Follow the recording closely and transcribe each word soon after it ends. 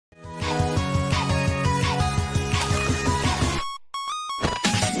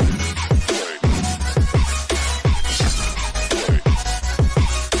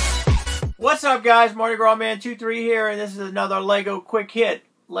What's up, guys? Mardi Gras Man 23 here, and this is another Lego quick hit.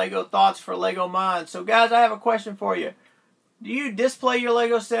 Lego thoughts for Lego minds. So, guys, I have a question for you. Do you display your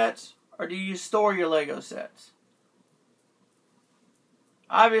Lego sets, or do you store your Lego sets?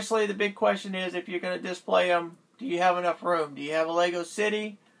 Obviously, the big question is, if you're going to display them, do you have enough room? Do you have a Lego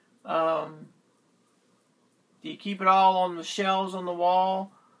city? Do you keep it all on the shelves on the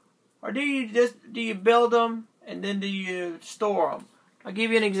wall? Or do you build them and then do you store them? I'll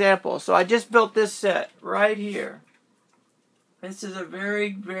give you an example. So I just built this set right here. This is a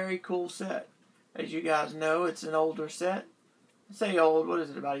very, very cool set. As you guys know, it's an older set. I say old, what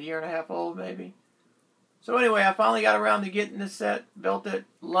is it, about a year and a half old maybe? So anyway, I finally got around to getting this set, built it,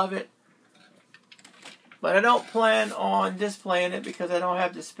 love it. But I don't plan on displaying it because I don't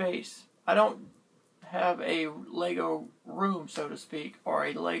have the space. I don't have a Lego room, so to speak, or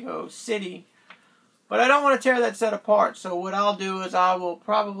a Lego city. But I don't want to tear that set apart. So what I'll do is I will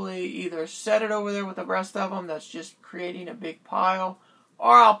probably either set it over there with the rest of them, that's just creating a big pile,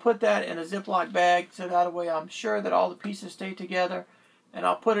 or I'll put that in a Ziploc bag so that way I'm sure that all the pieces stay together, and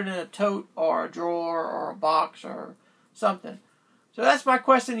I'll put it in a tote or a drawer or a box or something. So that's my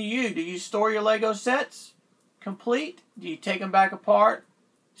question to you. Do you store your Lego sets complete? Do you take them back apart,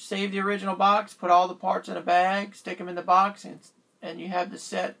 save the original box, put all the parts in a bag, stick them in the box, and you have the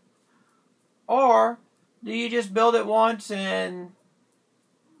set? Or do you just build it once and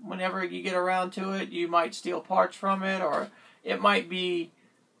whenever you get around to it, you might steal parts from it, or it might be,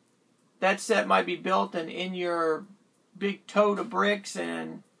 that set might be built and in your big tote of bricks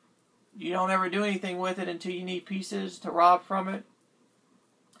and you don't ever do anything with it until you need pieces to rob from it.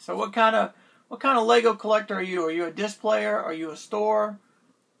 So what kind of Lego collector are you? Are you a displayer? Are you a store?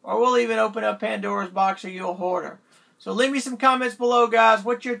 Or we'll even open up Pandora's box. Are you a hoarder? So leave me some comments below, guys.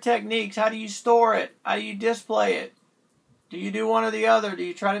 What's your techniques? How do you store it? How do you display it? Do you do one or the other? Do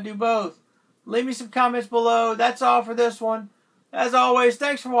you try to do both? Leave me some comments below. That's all for this one. As always,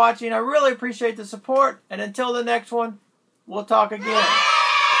 thanks for watching. I really appreciate the support. And until the next one, we'll talk again.